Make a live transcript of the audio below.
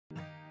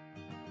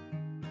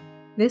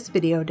This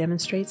video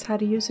demonstrates how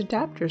to use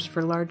adapters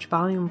for large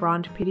volume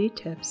BRAND PD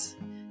tips.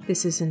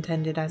 This is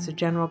intended as a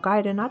general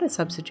guide and not a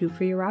substitute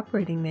for your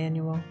operating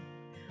manual.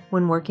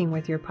 When working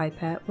with your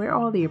pipette, wear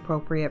all the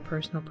appropriate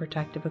personal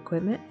protective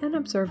equipment and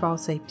observe all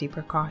safety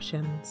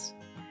precautions.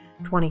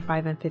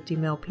 25 and 50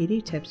 ml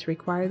PD tips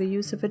require the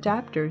use of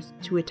adapters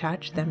to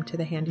attach them to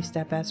the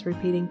HandyStep S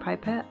repeating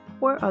pipette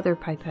or other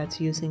pipettes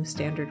using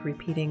standard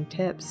repeating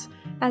tips,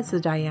 as the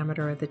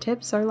diameter of the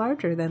tips are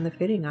larger than the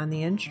fitting on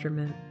the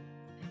instrument.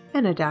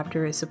 An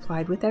adapter is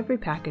supplied with every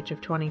package of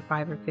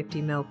 25 or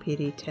 50 ml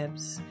PD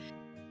tips.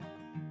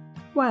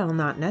 While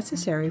not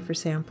necessary for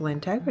sample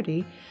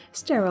integrity,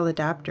 sterile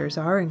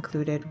adapters are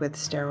included with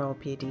sterile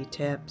PD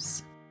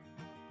tips.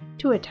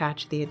 To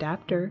attach the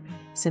adapter,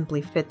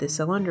 simply fit the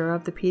cylinder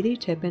of the PD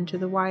tip into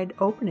the wide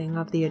opening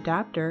of the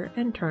adapter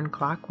and turn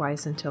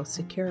clockwise until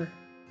secure.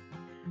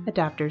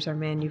 Adapters are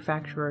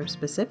manufacturer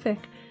specific,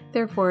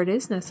 therefore it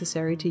is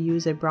necessary to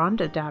use a BRAND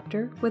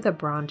adapter with a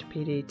BRAND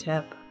PD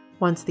tip.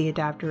 Once the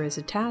adapter is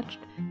attached,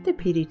 the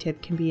PD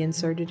tip can be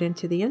inserted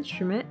into the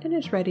instrument and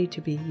is ready to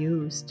be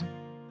used.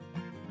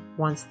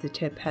 Once the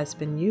tip has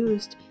been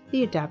used,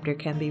 the adapter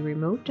can be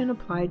removed and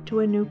applied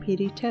to a new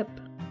PD tip.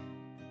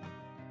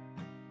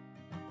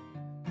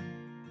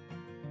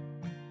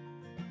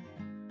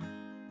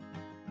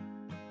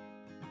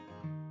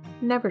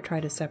 Never try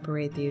to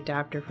separate the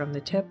adapter from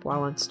the tip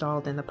while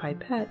installed in the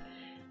pipette.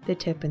 The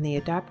tip and the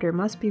adapter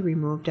must be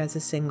removed as a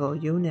single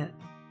unit.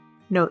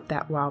 Note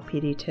that while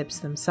PD tips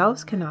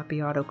themselves cannot be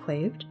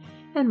autoclaved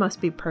and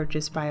must be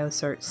purchased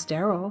BioCert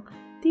sterile,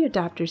 the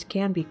adapters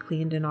can be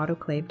cleaned and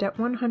autoclaved at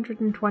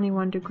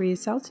 121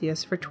 degrees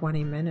Celsius for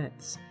 20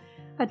 minutes.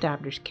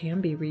 Adapters can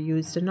be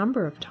reused a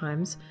number of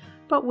times,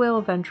 but will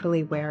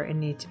eventually wear and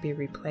need to be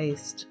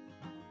replaced.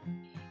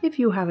 If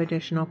you have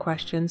additional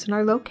questions and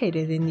are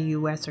located in the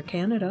US or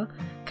Canada,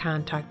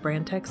 contact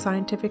BrandTech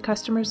Scientific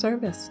Customer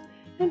Service.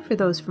 And for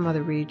those from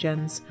other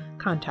regions,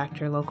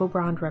 contact your local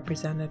BRAND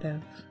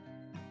representative.